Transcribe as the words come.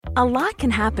A lot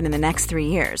can happen in the next 3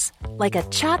 years. Like a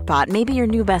chatbot may be your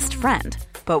new best friend.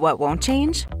 But what won't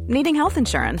change? Needing health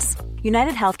insurance.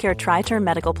 United Healthcare Tri-Term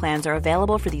Medical Plans are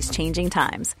available for these changing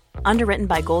times. Underwritten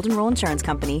by Golden Rule Insurance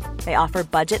Company, they offer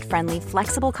budget-friendly,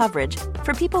 flexible coverage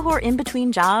for people who are in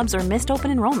between jobs or missed open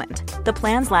enrollment. The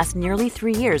plans last nearly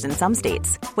 3 years in some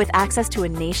states, with access to a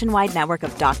nationwide network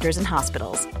of doctors and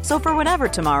hospitals. So for whatever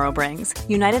tomorrow brings,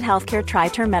 United Healthcare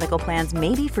Tri-Term Medical Plans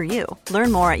may be for you.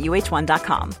 Learn more at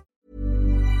uh1.com.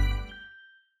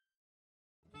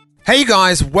 Hey you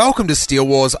guys, welcome to Steele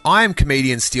Wars. I am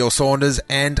comedian Steele Saunders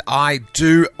and I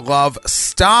do love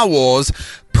Star Wars.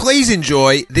 Please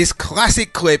enjoy this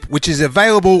classic clip which is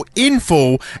available in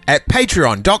full at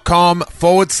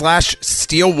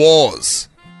patreon.com/Steele Wars.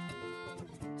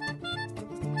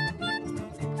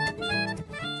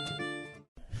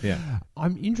 Yeah.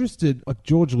 I'm interested, like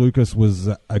George Lucas was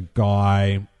a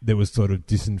guy that was sort of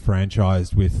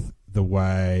disenfranchised with the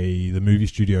way the movie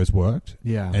studios worked.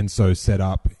 Yeah. And so set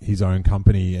up his own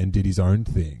company and did his own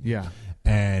thing. Yeah.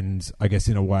 And I guess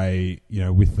in a way, you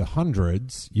know, with the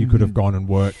hundreds, you could have gone and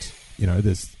worked, you know,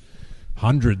 there's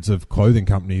hundreds of clothing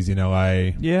companies in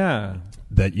LA Yeah.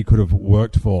 that you could have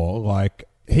worked for. Like,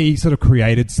 he sort of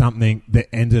created something that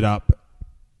ended up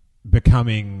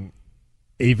becoming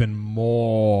even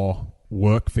more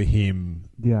work for him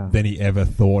than he ever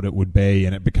thought it would be.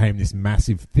 And it became this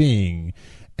massive thing.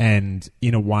 And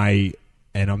in a way,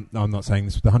 and I'm not saying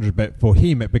this with 100, but for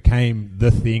him, it became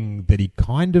the thing that he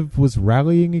kind of was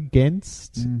rallying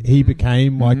against. Mm-hmm. He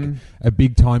became like a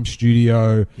big time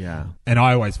studio. Yeah. And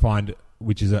I always find,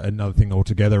 which is another thing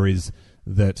altogether, is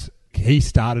that he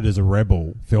started as a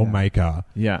rebel filmmaker.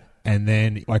 Yeah. And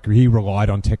then like he relied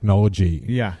on technology.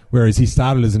 Yeah. Whereas he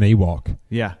started as an Ewok.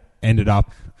 Yeah. Ended up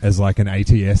as like an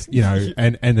ATS, you know,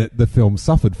 and the film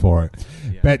suffered for it.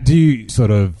 Yeah. But do you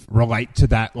sort of relate to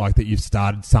that, like that you've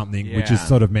started something which is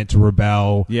sort of meant to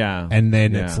rebel? Yeah. And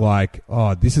then it's like,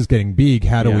 oh, this is getting big.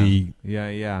 How do we...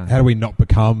 How do we not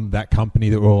become that company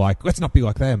that we're like, let's not be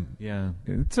like them? Yeah.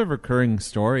 It's a recurring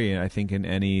story, I think, in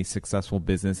any successful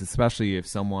business, especially if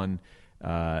someone...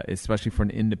 especially for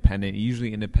an independent.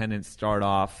 Usually independents start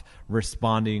off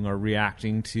responding or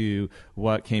reacting to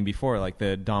what came before, like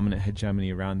the dominant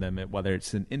hegemony around them, whether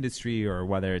it's an industry or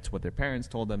whether it's what their parents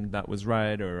told them that was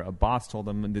right or a boss told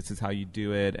them this is how you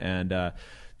do it. And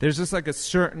there's just like a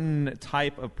certain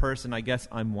type of person, I guess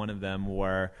I'm one of them,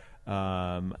 where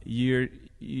you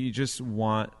just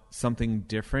want something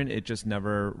different. It just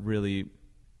never really...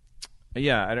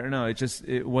 Yeah, I don't know.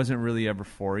 It wasn't really ever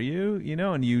for you, you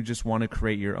know, and you just want to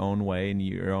create your own way and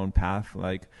your own path.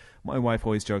 Like my wife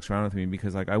always jokes around with me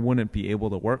because like I wouldn't be able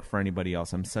to work for anybody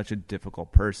else. I'm such a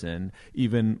difficult person.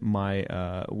 Even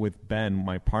with Ben,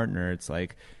 my partner, it's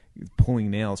like pulling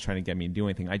nails trying to get me to do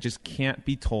anything. I just can't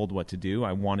be told what to do.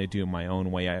 I want to do it my own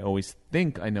way. I always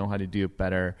think I know how to do it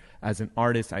better. As an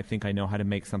artist, I think I know how to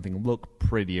make something look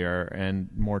prettier and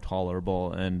more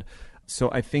tolerable. And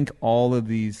so I think all of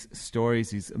these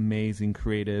stories, these amazing,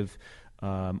 creative,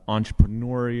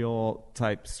 entrepreneurial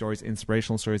type stories,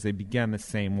 inspirational stories, they began the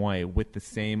same way with the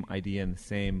same idea and the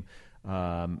same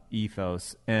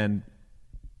ethos. And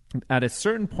at a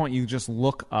certain point, you just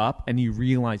look up and you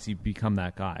realize you become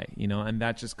that guy, you know, and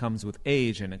that just comes with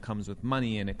age and it comes with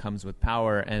money and it comes with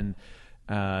power. And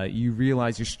you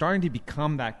realize you're starting to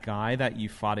become that guy that you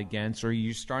fought against, or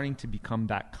you're starting to become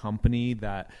that company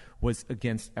that was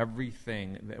against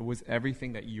everything. That was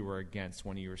everything that you were against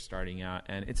when you were starting out.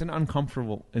 And it's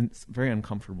it's very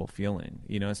uncomfortable feeling,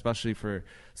 you know, especially for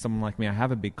someone like me. I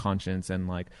have a big conscience and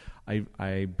like,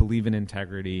 I believe in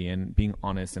integrity and being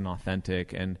honest and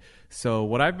authentic. And so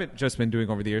what I've just been doing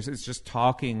over the years is just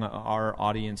talking our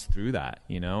audience through that,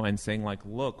 you know, and saying like,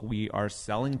 look, we are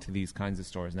selling to these kinds of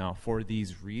stores now for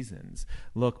these reasons.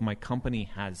 Look, my company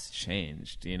has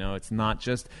changed. You know, it's not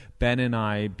just Ben and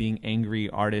I being angry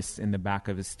artists in the back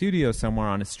of a studio somewhere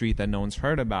on a street that no one's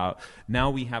heard about. Now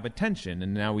we have attention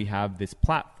and now we have this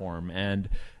platform. And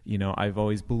you know, I've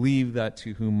always believed that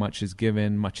to whom much is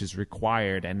given, much is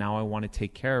required. And now I want to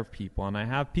take care of people. And I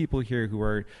have people here who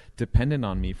are dependent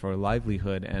on me for a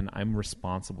livelihood, and I'm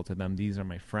responsible to them. These are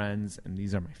my friends, and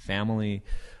these are my family.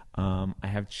 I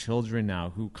have children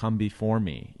now who come before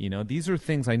me. You know, these are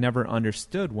things I never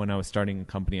understood when I was starting a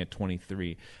company at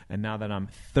 23. And now that I'm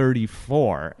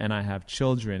 34 and I have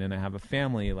children and I have a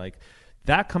family, like,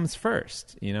 that comes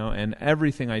first, you know, and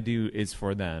everything I do is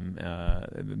for them.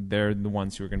 They're the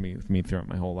ones who are going to be with me throughout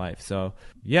my whole life. So,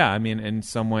 yeah, I mean, in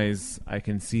some ways I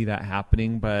can see that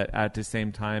happening, but at the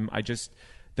same time,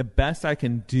 the best I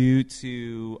can do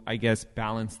to, I guess,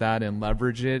 balance that and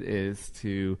leverage it is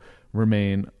to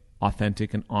remain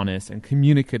authentic and honest and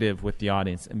communicative with the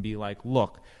audience and be like,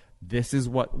 look, this is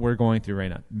what we're going through right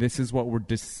now. This is what we're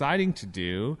deciding to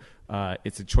do.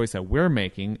 It's a choice that we're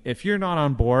making. If you're not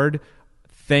on board,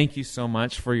 thank you so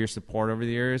much for your support over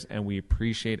the years, and we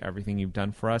appreciate everything you've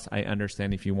done for us. I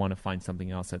understand if you want to find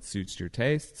something else that suits your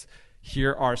tastes.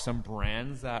 Here are some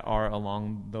brands that are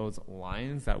along those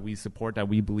lines that we support, that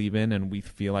we believe in, and we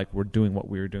feel like we're doing what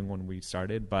we were doing when we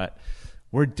started. But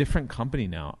we're a different company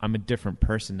now. I'm a different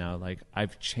person now. Like,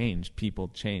 I've changed. People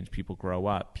change. People grow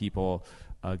up. People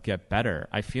get better.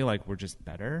 I feel like we're just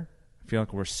better. I feel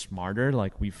like we're smarter.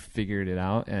 Like, we've figured it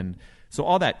out. And so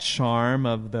all that charm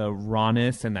of the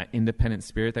rawness and that independent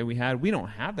spirit that we had, we don't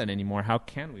have that anymore. How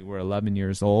can we? We're 11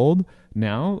 years old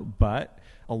now, but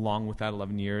along with that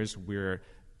 11 years, we're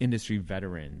industry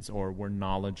veterans, or we're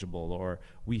knowledgeable, or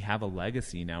we have a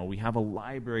legacy now. We have a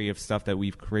library of stuff that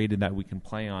we've created that we can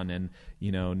play on. And,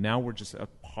 you know, now we're just a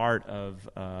part of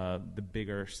the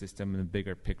bigger system and the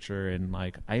bigger picture. And,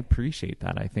 like, I appreciate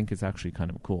that. I think it's actually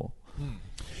kind of cool.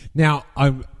 Now,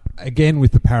 I'm again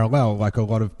with the parallel, like a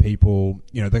lot of people,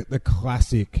 you know, the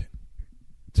classic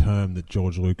term that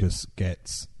George Lucas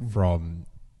gets from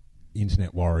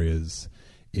internet warriors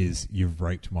is, "You've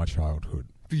raped my childhood."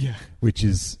 Yeah. Which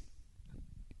is,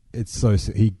 it's so,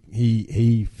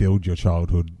 he filled your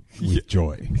childhood with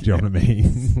joy. Do you know what I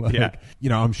mean? Like, yeah. You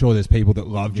know, I'm sure there's people that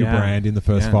loved your brand in the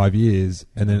first 5 years,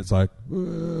 and then it's like,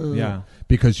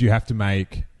 because you have to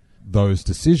make those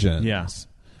decisions. Yeah.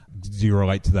 Do you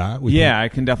relate to that? I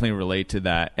can definitely relate to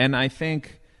that. And I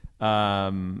think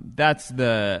it's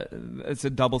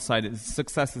a double-sided,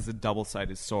 success is a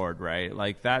double-sided sword, right?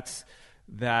 Like, that's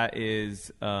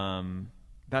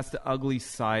the ugly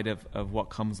side of what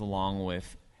comes along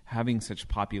with having such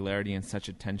popularity and such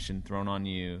attention thrown on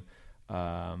you.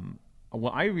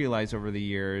 What I realized over the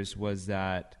years was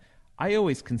that I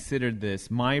always considered this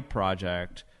my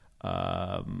project.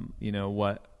 It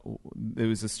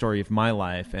was a story of my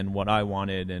life and what I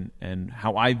wanted and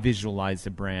how I visualized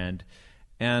the brand.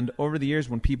 And over the years,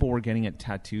 when people were getting it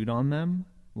tattooed on them,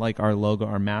 like our logo,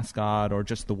 our mascot, or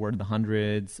just the word the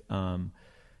hundreds,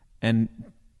 and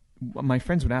my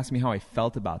friends would ask me how I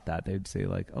felt about that. They'd say,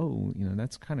 like, "Oh, you know,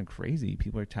 that's kind of crazy.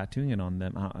 People are tattooing it on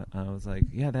them." I was like,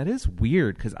 "Yeah, that is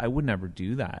weird, because I would never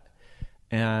do that."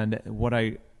 And what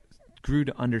I grew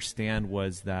to understand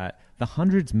was that the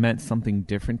hundreds meant something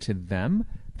different to them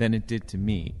than it did to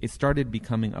me. It started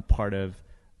becoming a part of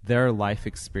their life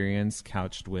experience,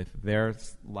 couched with their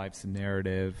life's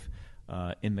narrative,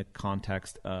 in the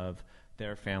context of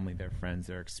their family, their friends,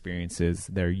 their experiences,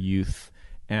 their youth.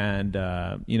 And,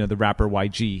 the rapper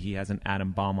YG, he has an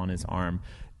atom bomb on his arm.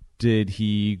 Did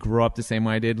he grow up the same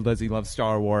way I did? Does he love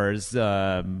Star Wars?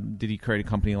 Did he create a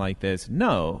company like this?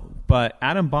 No. But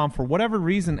Atom Bomb, for whatever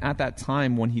reason, at that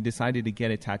time when he decided to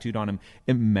get it tattooed on him,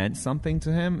 it meant something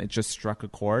to him. It just struck a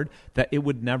chord that it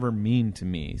would never mean to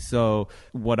me. So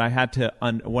what I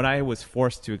was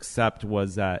forced to accept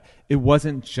was that it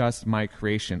wasn't just my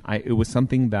creation. It was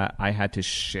something that I had to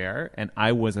share, and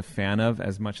I was a fan of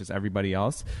as much as everybody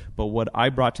else. But what I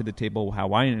brought to the table,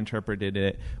 how I interpreted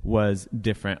it, was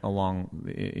different along,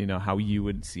 how you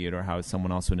would see it or how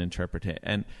someone else would interpret it.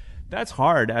 And that's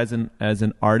hard as an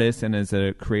artist and as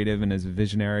a creative and as a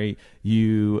visionary.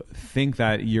 You think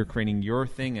that you're creating your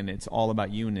thing and it's all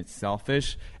about you and it's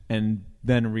selfish, and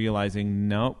then realizing,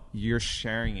 no, you're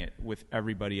sharing it with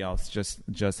everybody else,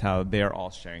 just how they're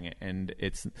all sharing it. And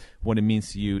it's what it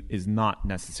means to you is not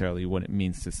necessarily what it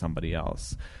means to somebody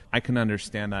else. I can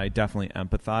understand that. I definitely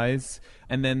empathize.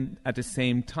 And then at the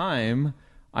same time,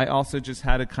 I also just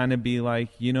had to kind of be like,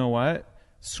 you know what?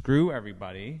 Screw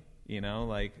everybody.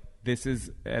 This is,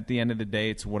 at the end of the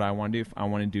day, it's what I want to do. If I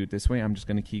want to do it this way, I'm just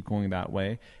going to keep going that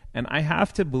way. And I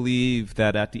have to believe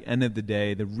that at the end of the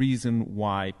day, the reason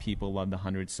why people love the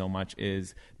 100 so much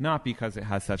is not because it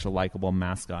has such a likable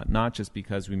mascot, not just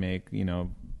because we make,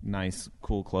 nice,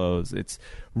 cool clothes. It's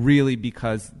really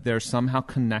because they're somehow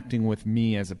connecting with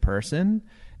me as a person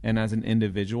and as an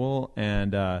individual.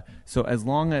 And so as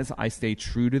long as I stay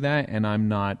true to that and I'm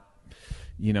not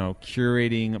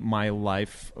curating my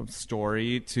life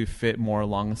story to fit more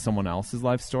along someone else's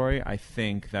life story, I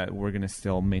think that we're going to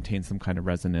still maintain some kind of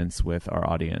resonance with our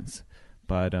audience.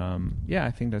 But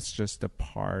I think that's just a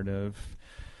part of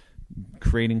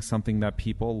creating something that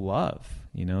people love.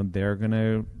 They're going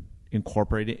to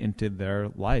incorporate it into their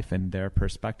life and their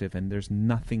perspective, and there's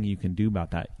nothing you can do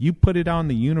about that. You put it out in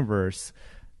the universe,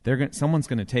 someone's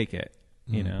going to take it,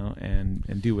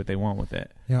 and do what they want with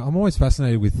it. Yeah, I'm always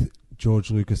fascinated with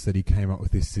George Lucas, that he came up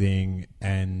with this thing.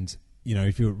 And,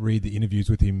 if you read the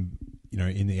interviews with him,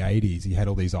 in the 80s, he had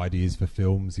all these ideas for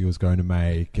films he was going to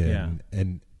make.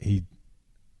 And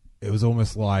it was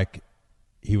almost like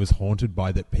he was haunted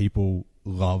by that people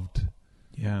loved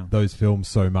those films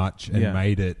so much and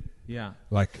made it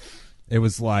like it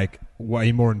was like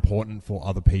way more important for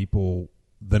other people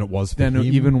than it was for him. Than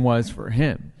it even was for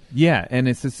him. Yeah, and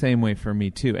it's the same way for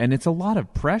me too. And it's a lot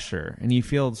of pressure, and you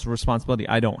feel this responsibility.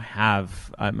 I'm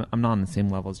not on the same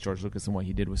level as George Lucas and what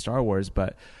he did with Star Wars,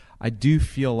 but I do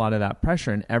feel a lot of that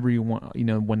pressure. And everyone,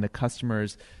 when the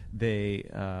customers they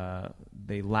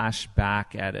lash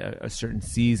back at a certain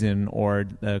season or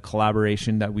the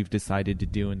collaboration that we've decided to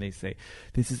do, and they say,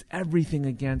 "This is everything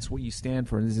against what you stand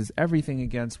for, and this is everything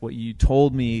against what you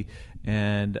told me."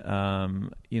 And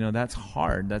that's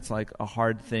hard. That's like a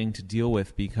hard thing to deal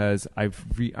with because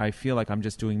I feel like I'm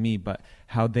just doing me, but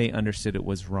how they understood it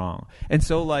was wrong. And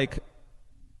so like,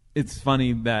 it's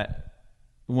funny that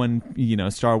when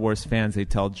Star Wars fans, they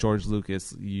tell George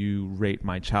Lucas, "You raped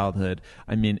my childhood."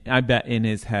 I mean, I bet in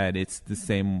his head it's the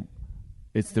same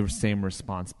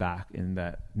response back, in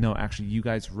that, no, actually, you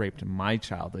guys raped my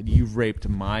childhood. You raped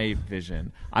my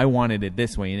vision. I wanted it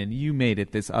this way, and then you made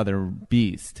it this other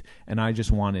beast, and I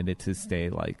just wanted it to stay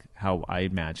like how I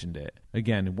imagined it.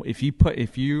 Again,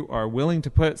 if you are willing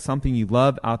to put something you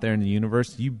love out there in the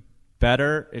universe, you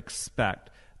better expect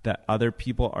that other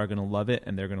people are going to love it,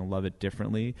 and they're going to love it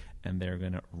differently, and they're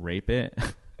going to rape it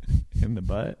in the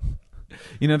butt.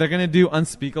 They're going to do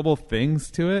unspeakable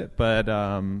things to it, but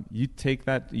you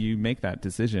make that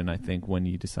decision, I think, when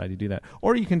you decide to do that.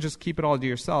 Or you can just keep it all to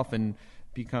yourself and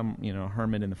become, a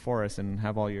hermit in the forest and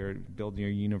have build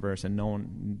your universe, and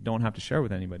don't have to share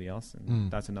with anybody else. And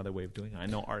that's another way of doing it. I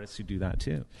know artists who do that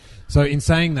too. So in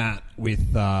saying that,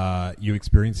 with you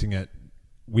experiencing it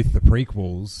with the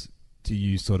prequels, do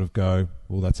you sort of go,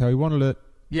 well, that's how he wanted it?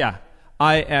 Yeah.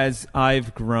 As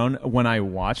I've grown, when I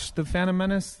watched The Phantom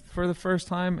Menace for the first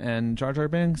time and Jar Jar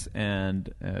Binks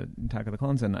and Attack of the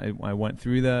Clones, and I went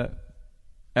through the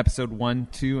episode 1,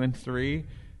 2, and 3,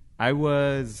 I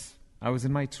was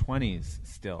in my 20s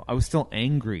still. I was still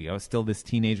angry. I was still this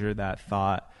teenager that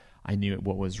thought I knew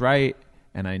what was right,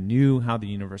 and I knew how the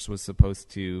universe was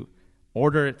supposed to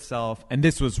order itself, and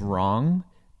this was wrong.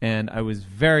 And I was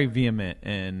very vehement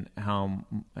in how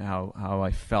I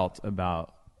felt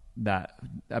about that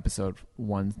episode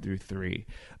 1 through 3.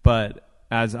 But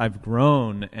as I've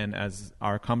grown and as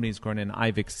our company's grown and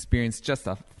I've experienced just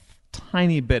a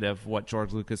tiny bit of what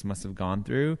George Lucas must have gone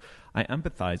through, I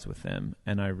empathize with him,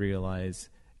 and I realize,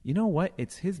 you know what?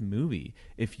 It's his movie.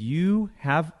 If you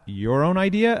have your own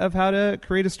idea of how to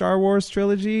create a Star Wars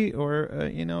trilogy or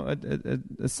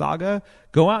a saga,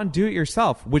 go out and do it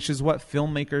yourself, which is what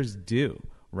filmmakers do,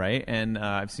 right? And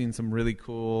I've seen some really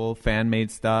cool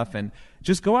fan-made stuff, and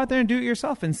just go out there and do it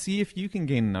yourself and see if you can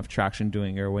gain enough traction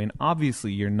doing it your way. And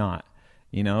obviously, you're not,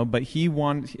 But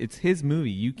it's his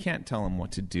movie. You can't tell him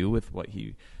what to do with what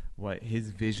his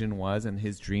vision was and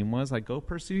his dream was. Like, go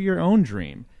pursue your own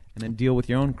dream. And then deal with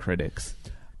your own critics.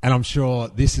 And I'm sure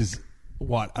this is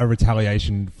a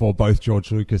retaliation for both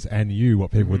George Lucas and you.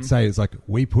 What people would say is like,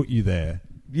 we put you there.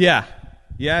 Yeah.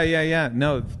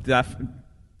 No,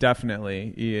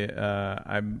 definitely.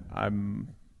 Yeah,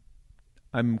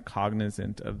 I'm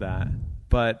cognizant of that.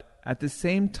 But at the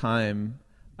same time,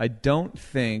 I don't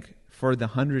think, for the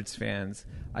Hundreds fans,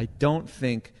 I don't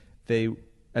think they,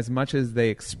 as much as they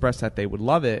express that they would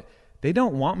love it, they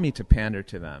don't want me to pander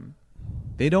to them.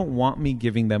 They don't want me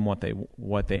giving them what they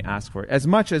ask for, as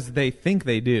much as they think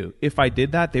they do. If I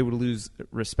did that, they would lose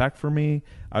respect for me.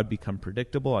 I would become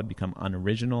predictable. I'd become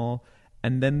unoriginal.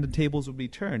 And then the tables would be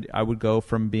turned. I would go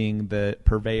from being the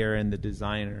purveyor and the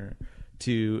designer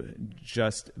to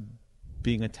just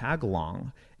being a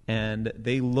tag-along. And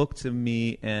they look to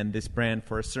me and this brand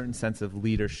for a certain sense of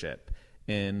leadership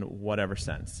in whatever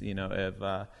sense,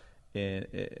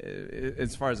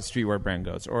 as far as a streetwear brand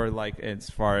goes, or like as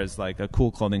far as like a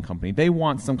cool clothing company. They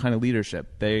want some kind of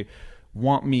leadership. They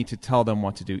want me to tell them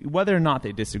what to do, whether or not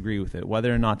they disagree with it,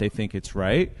 whether or not they think it's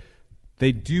right.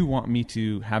 They do want me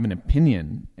to have an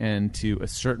opinion and to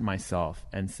assert myself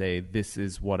and say, this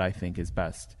is what I think is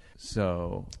best.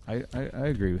 So I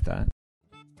agree with that.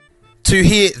 To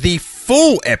hear the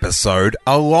full episode,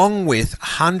 along with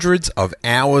hundreds of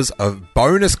hours of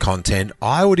bonus content,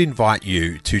 I would invite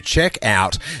you to check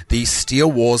out the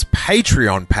Steele Wars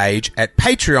Patreon page at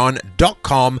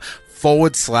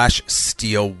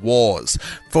patreon.com/Steele Wars.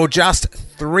 For just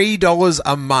 $3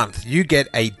 a month, you get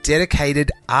a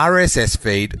dedicated RSS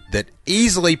feed that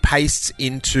easily pastes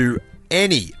into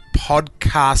any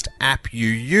podcast app you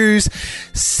use,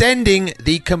 sending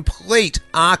the complete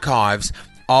archives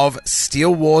of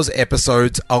Steele Wars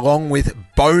episodes along with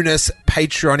bonus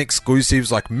Patreon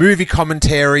exclusives like movie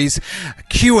commentaries,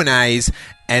 Q&As,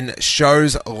 and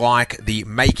shows like the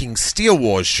Making Steele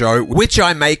Wars show, which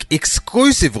I make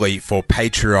exclusively for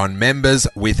Patreon members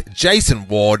with Jason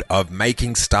Ward of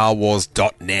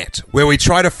MakingStarWars.net, where we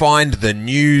try to find the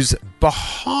news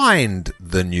behind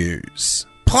the news.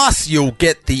 Plus, you'll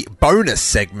get the bonus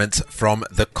segments from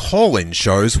the call-in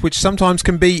shows, which sometimes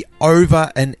can be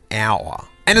over an hour.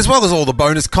 And as well as all the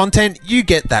bonus content, you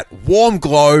get that warm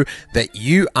glow that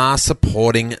you are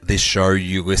supporting this show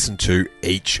you listen to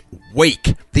each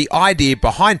week. The idea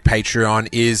behind Patreon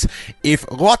is if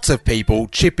lots of people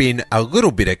chip in a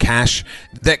little bit of cash,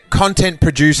 that content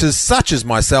producers such as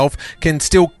myself can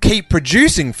still keep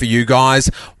producing for you guys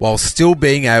while still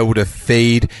being able to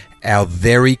feed our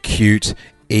very cute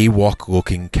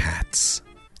Ewok-looking cats.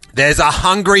 There's a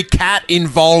hungry cat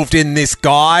involved in this,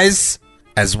 guys,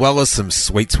 as well as some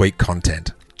sweet, sweet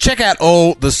content. Check out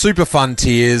all the super fun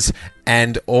tiers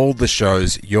and all the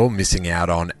shows you're missing out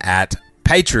on at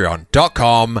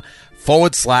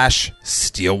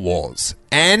patreon.com/Steele Wars.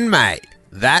 And may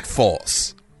that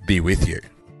force be with you.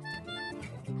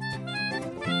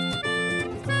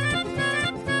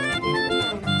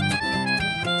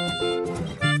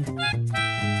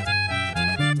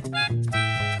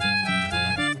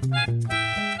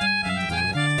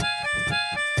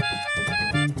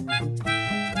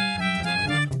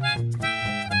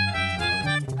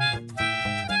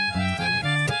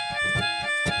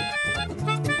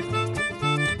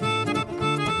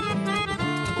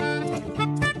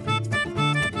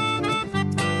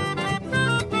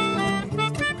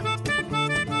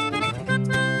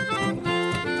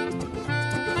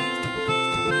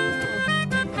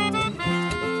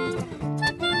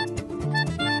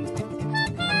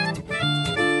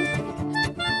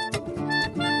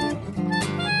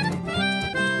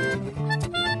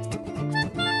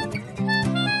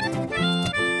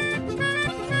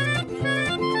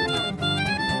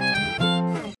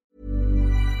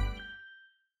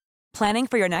 Planning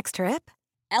for your next trip?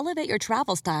 Elevate your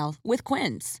travel style with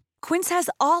Quince. Quince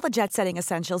has all the jet-setting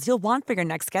essentials you'll want for your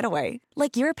next getaway,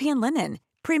 like European linen,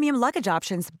 premium luggage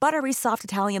options, buttery soft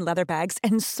Italian leather bags,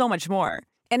 and so much more.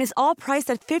 And is all priced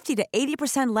at 50 to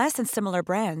 80% less than similar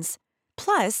brands.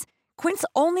 Plus, Quince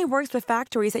only works with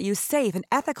factories that use safe and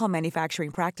ethical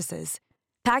manufacturing practices.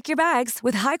 Pack your bags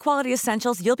with high-quality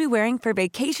essentials you'll be wearing for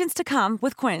vacations to come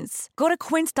with Quince. Go to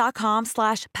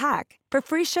quince.com/pack for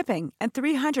free shipping and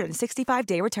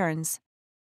 365-day returns.